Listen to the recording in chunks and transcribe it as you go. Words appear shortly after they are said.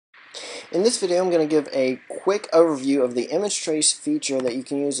In this video, I'm going to give a quick overview of the image trace feature that you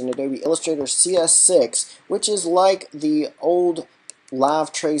can use in Adobe Illustrator CS6, which is like the old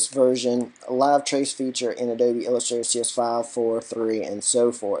live trace version, live trace feature in Adobe Illustrator CS5, 4, 3, and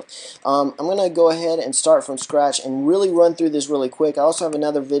so forth. I'm going to go ahead and start from scratch and really run through this really quick. I also have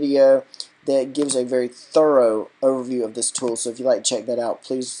another video that gives a very thorough overview of this tool, so if you'd like to check that out,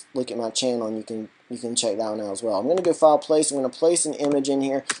 please look at my channel and you can check that one out as well. I'm going to go File, Place. I'm going to place an image in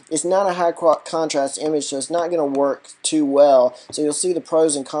here. It's not a high contrast image, so it's not going to work too well. So you'll see the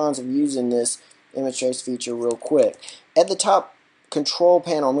pros and cons of using this image trace feature real quick. At the top control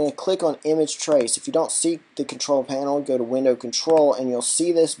panel, I'm going to click on Image Trace. If you don't see the control panel, go to Window Control and you'll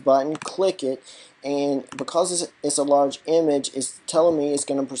see this button. Click it, and because it's a large image, it's telling me it's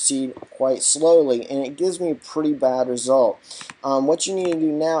going to proceed quite slowly, and it gives me a pretty bad result. What you need to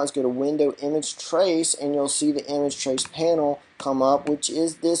do now is go to Window, Image Trace, and you'll see the Image Trace panel come up, which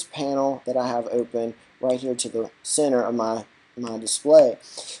is this panel that I have open right here to the center of my display.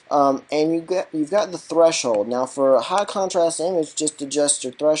 And you've got the threshold. Now for a high contrast image, just adjust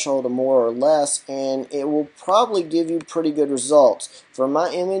your threshold to more or less, and it will probably give you pretty good results. For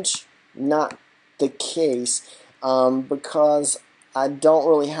my image, not the case, because I don't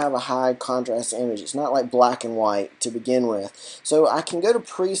really have a high contrast image. It's not like black and white to begin with. So I can go to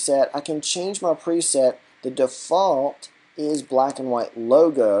preset. I can change my preset. The default is black and white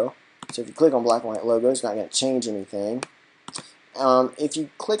logo. So if you click on black and white logo, it's not going to change anything. If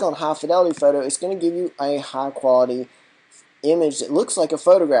you click on high fidelity photo, it's going to give you a high quality image that looks like a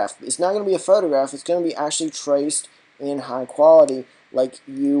photograph. It's not going to be a photograph. It's going to be actually traced in high quality like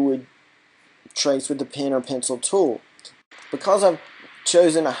you would trace with the pen or pencil tool. Because I've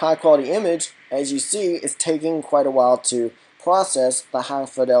chosen a high quality image, as you see, it's taking quite a while to process the high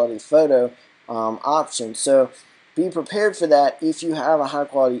fidelity photo option. So be prepared for that. If you have a high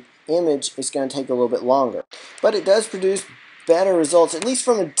quality image, it's going to take a little bit longer. But it does produce better results, at least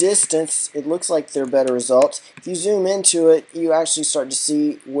from a distance. It looks like they're better results. If you zoom into it, you actually start to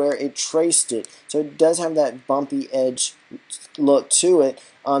see where it traced it. So it does have that bumpy edge look to it.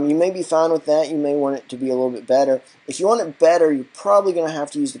 You may be fine with that. You may want it to be a little bit better. If you want it better, you're probably going to have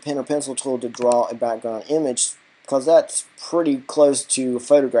to use the pen or pencil tool to draw a background image, because that's pretty close to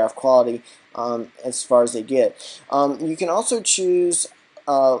photograph quality as far as they get. You can also choose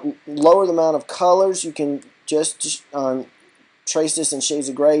lower the amount of colors. You can just trace this in shades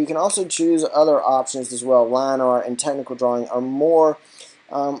of gray. You can also choose other options as well. Line art and technical drawing are more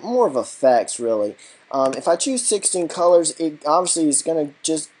of effects, really. If I choose 16 colors, it obviously is going to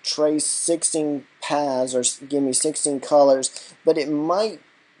just trace 16 paths or give me 16 colors, but it might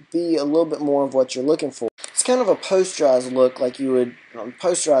be a little bit more of what you're looking for. It's kind of a posterized look, like you would,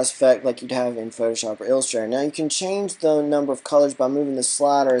 posterized effect like you'd have in Photoshop or Illustrator. Now you can change the number of colors by moving the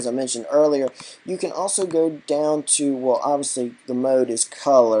slider, as I mentioned earlier. You can also go down to, well, obviously the mode is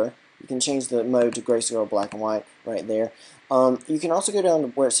color. You can change the mode to grayscale or black and white right there. You can also go down to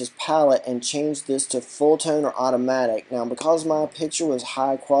where it says palette and change this to full tone or automatic. Now because my picture was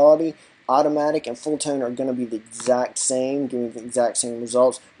high quality, automatic and full tone are going to be the exact same, giving the exact same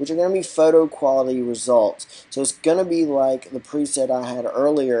results, which are going to be photo quality results. So it's going to be like the preset I had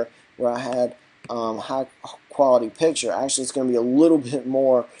earlier where I had high quality picture. Actually, it's going to be a little bit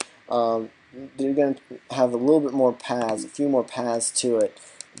more, they're going to have a little bit more paths, a few more paths to it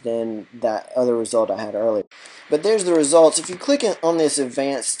than that other result I had earlier. But there's the results. If you click on this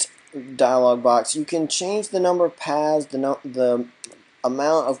advanced dialog box, you can change the number of paths, the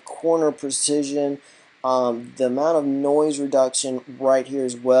amount of corner precision, the amount of noise reduction right here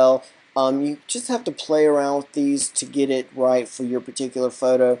as well. You just have to play around with these to get it right for your particular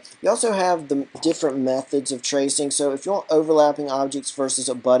photo. You also have the different methods of tracing. So if you want overlapping objects versus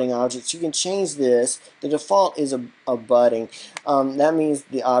abutting objects, you can change this. The default is abutting. That means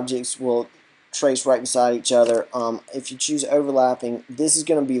the objects will trace right beside each other. If you choose overlapping, this is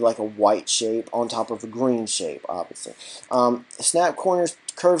going to be like a white shape on top of a green shape, obviously. Snap corners,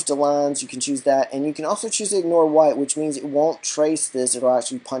 curves to lines, you can choose that, and you can also choose to ignore white, which means it won't trace this. It'll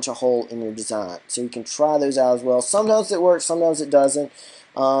actually punch a hole in your design. So you can try those out as well. Sometimes it works, sometimes it doesn't.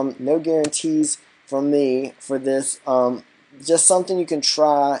 No guarantees from me for this. Just something you can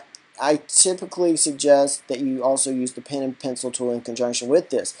try. I typically suggest that you also use the pen and pencil tool in conjunction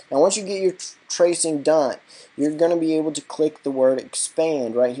with this. Now once you get your tracing done, you're going to be able to click the word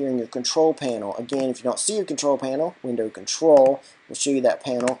expand right here in your control panel. Again, if you don't see your control panel, window control will show you that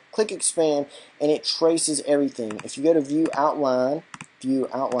panel. Click expand and it traces everything. If you go to view outline, you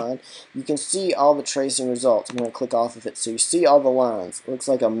can see all the tracing results. I'm going to click off of it so you see all the lines. It looks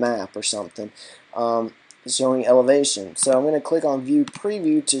like a map or something. showing elevation. So I'm going to click on View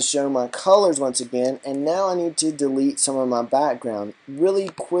Preview to show my colors once again, and now I need to delete some of my background. Really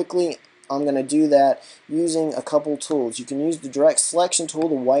quickly, I'm going to do that using a couple tools. You can use the Direct Selection tool,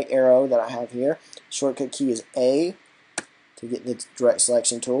 the white arrow that I have here. Shortcut key is A to get the Direct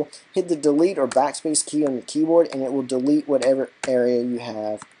Selection tool. Hit the Delete or Backspace key on the keyboard, and it will delete whatever area you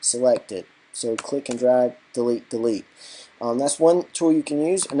have selected. So click and drag, delete, delete. That's one tool you can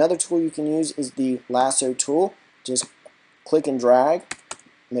use. Another tool you can use is the lasso tool. Just click and drag,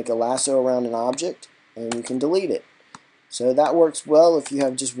 make a lasso around an object, and you can delete it. So that works well if you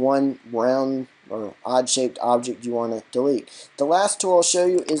have just one round or odd-shaped object you want to delete. The last tool I'll show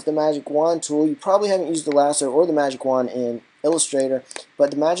you is the Magic Wand tool. You probably haven't used the lasso or the Magic Wand in Illustrator,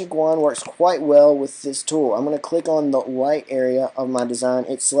 but the Magic Wand works quite well with this tool. I'm going to click on the white area of my design.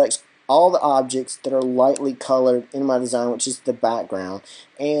 It selects all the objects that are lightly colored in my design, which is the background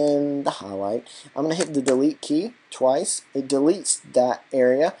and the highlight. I'm going to hit the delete key twice. It deletes that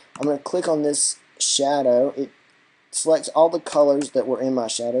area. I'm going to click on this shadow. It selects all the colors that were in my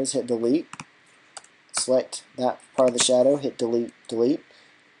shadows. Hit delete. Select that part of the shadow. Hit delete, delete.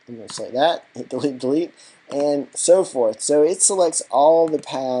 I'm going to select that. Hit delete, delete, and so forth. So it selects all the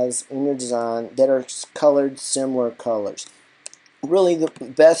paths in your design that are colored similar colors. Really the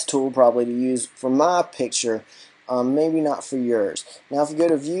best tool probably to use for my picture, maybe not for yours. Now if you go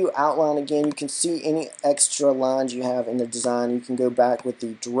to View Outline again, you can see any extra lines you have in the design. You can go back with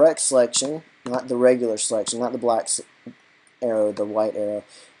the Direct Selection, not the regular selection, not the black arrow, the white arrow,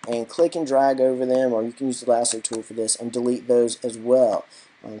 and click and drag over them, or you can use the lasso tool for this and delete those as well.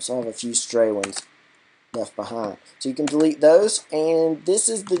 So I have a few stray ones left behind. So you can delete those, and this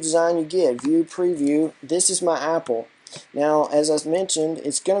is the design you get. View Preview. This is my apple. Now, as I mentioned,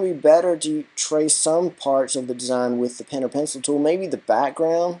 it's going to be better to trace some parts of the design with the pen or pencil tool, maybe the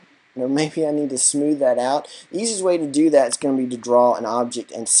background, or maybe I need to smooth that out. The easiest way to do that is going to be to draw an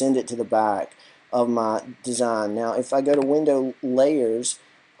object and send it to the back of my design. Now, if I go to Window Layers,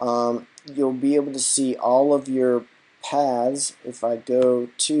 you'll be able to see all of your paths. If I go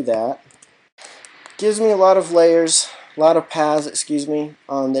to that, gives me a lot of layers, a lot of paths, excuse me,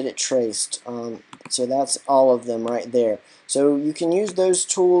 that it traced. So that's all of them right there. So you can use those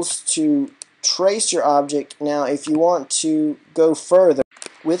tools to trace your object. Now if you want to go further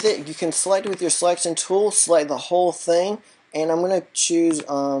with it, you can select with your selection tool, select the whole thing, and I'm going to choose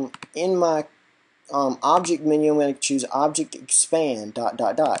in my object menu, I'm going to choose Object Expand, ...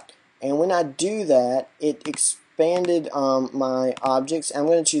 And when I do that, it expanded my objects. I'm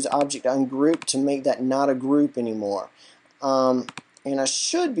going to choose Object Ungroup to make that not a group anymore. And I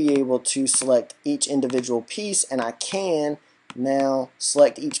should be able to select each individual piece, and I can now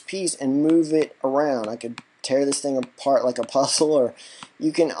select each piece and move it around. I could tear this thing apart like a puzzle, or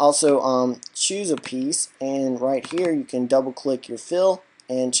you can also choose a piece, and right here you can double click your fill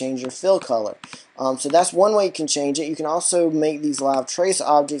and change your fill color. So that's one way you can change it. You can also make these live trace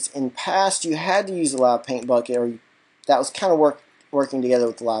objects. In the past, you had to use a live paint bucket, or that was kind of working together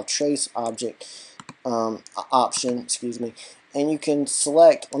with the live trace object option, excuse me. And you can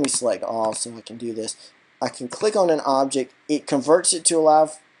select, let me select all so I can do this. I can click on an object, it converts it to a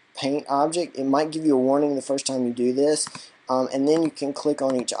live paint object. It might give you a warning the first time you do this, and then you can click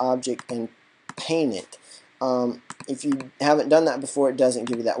on each object and paint it. If you haven't done that before, it doesn't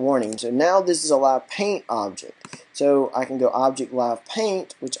give you that warning. So now this is a live paint object. So I can go Object Live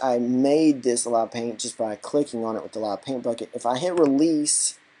Paint, which I made this live paint just by clicking on it with the live paint bucket. If I hit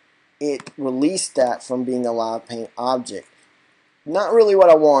release, it released that from being a live paint object. Not really what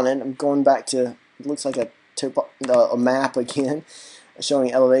I wanted. I'm going back to, it looks like a map again,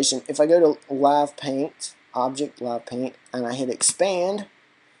 showing elevation. If I go to Live Paint, Object Live Paint, and I hit Expand,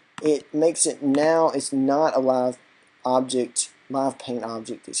 it makes it now, it's not a live paint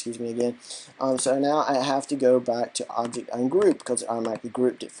object, excuse me again. So now I have to go back to Object Ungroup because it automatically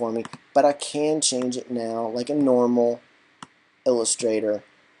grouped it for me. But I can change it now like a normal Illustrator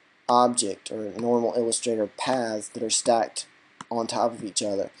object or normal Illustrator paths that are stacked on top of each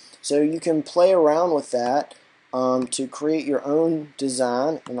other. So you can play around with that to create your own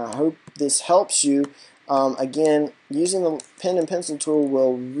design, and I hope this helps you. Again, using the pen and pencil tool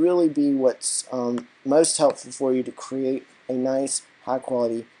will really be what's most helpful for you to create a nice, high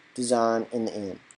quality design in the end.